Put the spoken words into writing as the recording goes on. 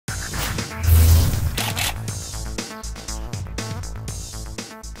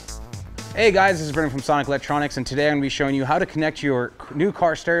Hey guys, this is Brendan from Sonic Electronix, and today I'm going to be showing you how to connect your new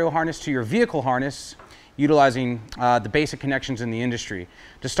car stereo harness to your vehicle harness utilizing the basic connections in the industry.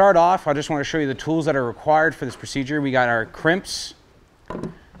 To start off, I just want to show you the tools that are required for this procedure. We got our crimps,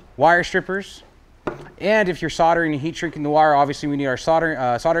 wire strippers, and if you're soldering and heat shrinking the wire, obviously we need our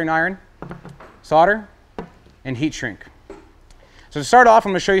soldering iron, solder, and heat shrink. So to start off,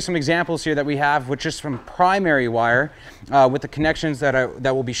 I'm going to show you some examples here that we have with just from primary wire with the connections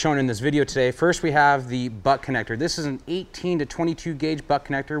that will be shown in this video today. First, we have the butt connector. This is an 18 to 22 gauge butt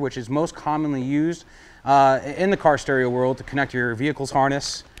connector, which is most commonly used in the car stereo world to connect your vehicle's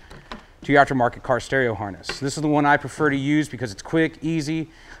harness to your aftermarket car stereo harness. This is the one I prefer to use because it's quick, easy,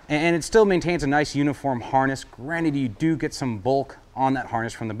 and it still maintains a nice uniform harness. Granted, you do get some bulk on that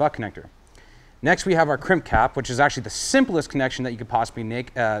harness from the butt connector. Next, we have our crimp cap, which is actually the simplest connection that you could possibly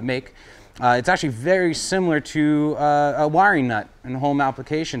make. It's actually very similar to a wiring nut in home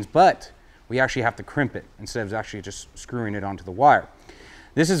applications, but we actually have to crimp it instead of actually just screwing it onto the wire.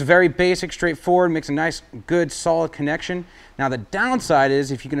 This is very basic, straightforward, makes a nice, good, solid connection. Now the downside is,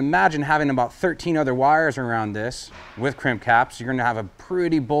 if you can imagine having about 13 other wires around this with crimp caps, you're going to have a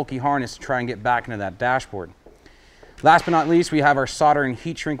pretty bulky harness to try and get back into that dashboard. Last but not least, we have our soldering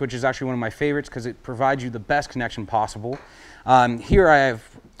heat shrink, which is actually one of my favorites because it provides you the best connection possible. Here I have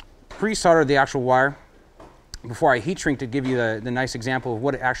pre-soldered the actual wire before I heat shrink to give you the nice example of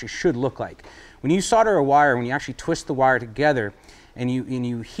what it actually should look like. When you solder a wire, when you actually twist the wire together and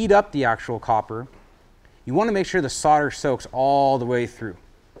you heat up the actual copper, you want to make sure the solder soaks all the way through.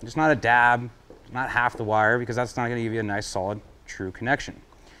 It's not a dab, not half the wire, because that's not going to give you a nice, solid, true connection.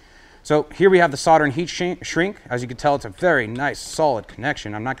 So here we have the solder and heat shrink. As you can tell, it's a very nice, solid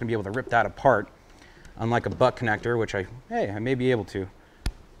connection. I'm not going to be able to rip that apart, unlike a butt connector, which I may be able to,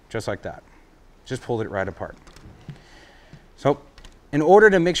 just like that. Just pulled it right apart. So in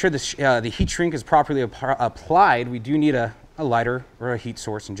order to make sure the heat shrink is properly applied, we do need a lighter or a heat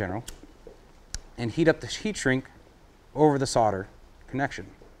source in general, and heat up the heat shrink over the solder connection.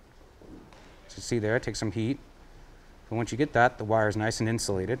 So see there, it takes some heat. But once you get that, the wire is nice and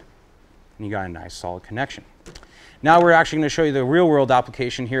insulated, and you got a nice solid connection. Now we're actually going to show you the real world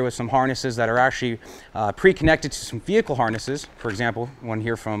application here with some harnesses that are actually pre-connected to some vehicle harnesses. For example, one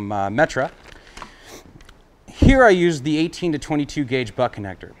here from Metra. Here I use the 18 to 22 gauge butt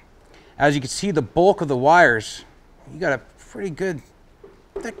connector. As you can see, the bulk of the wires, you got a pretty good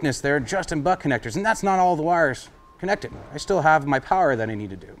thickness there just in butt connectors, and that's not all the wires connected. I still have my power that I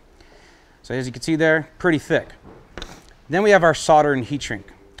need to do. So as you can see there, pretty thick. Then we have our solder and heat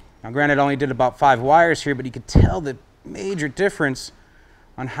shrink. Now granted, I only did about 5 wires here, but you could tell the major difference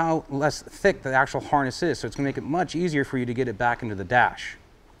on how less thick the actual harness is. So it's going to make it much easier for you to get it back into the dash.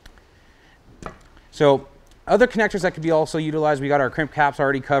 So other connectors that could be also utilized, we got our crimp caps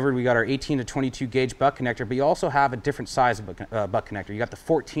already covered. We got our 18 to 22 gauge butt connector, but you also have a different size of butt connector. You got the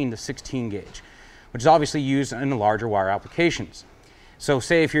 14 to 16 gauge, which is obviously used in the larger wire applications. So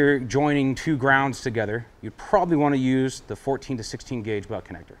say if you're joining 2 grounds together, you'd probably want to use the 14 to 16 gauge butt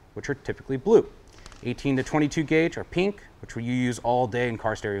connector, which are typically blue. 18 to 22 gauge are pink, which you use all day in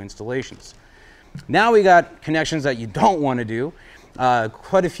car stereo installations. Now we got connections that you don't want to do.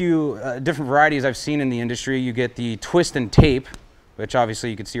 Quite a few different varieties I've seen in the industry. You get the twist and tape, which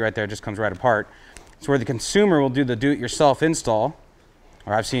obviously you can see right there, it just comes right apart. It's where the consumer will do the do-it-yourself install,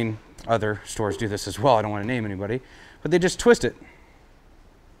 or I've seen other stores do this as well, I don't want to name anybody, but they just twist it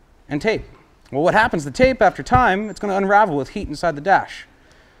and tape. Well, what happens, the tape, after time, it's going to unravel with heat inside the dash.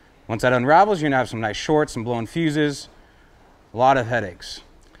 Once that unravels, you're going to have some nice shorts, some blown fuses, a lot of headaches.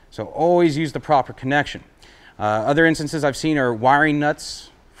 So always use the proper connection. Other instances I've seen are wiring nuts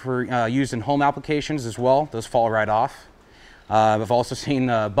for used in home applications as well. Those fall right off. I've also seen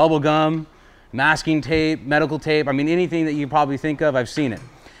bubble gum, masking tape, medical tape. I mean, anything that you probably think of, I've seen it.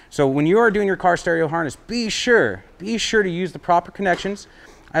 So when you are doing your car stereo harness, be sure to use the proper connections.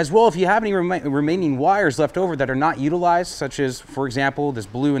 As well, if you have any remaining wires left over that are not utilized, such as, for example, this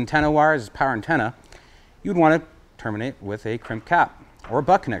blue antenna wire, this power antenna, you'd want to terminate with a crimp cap or a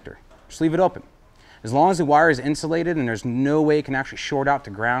butt connector. Just leave it open. As long as the wire is insulated and there's no way it can actually short out to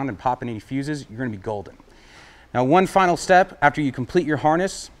ground and pop in any fuses, you're going to be golden. Now, one final step after you complete your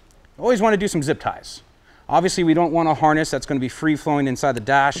harness, you always want to do some zip ties. Obviously, we don't want a harness that's going to be free-flowing inside the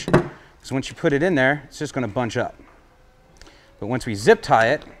dash, because once you put it in there, it's just going to bunch up. But once we zip tie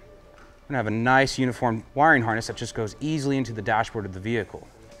it, we're going to have a nice uniform wiring harness that just goes easily into the dashboard of the vehicle.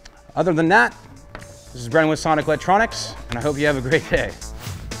 Other than that, this is Brendan with Sonic Electronix, and I hope you have a great day.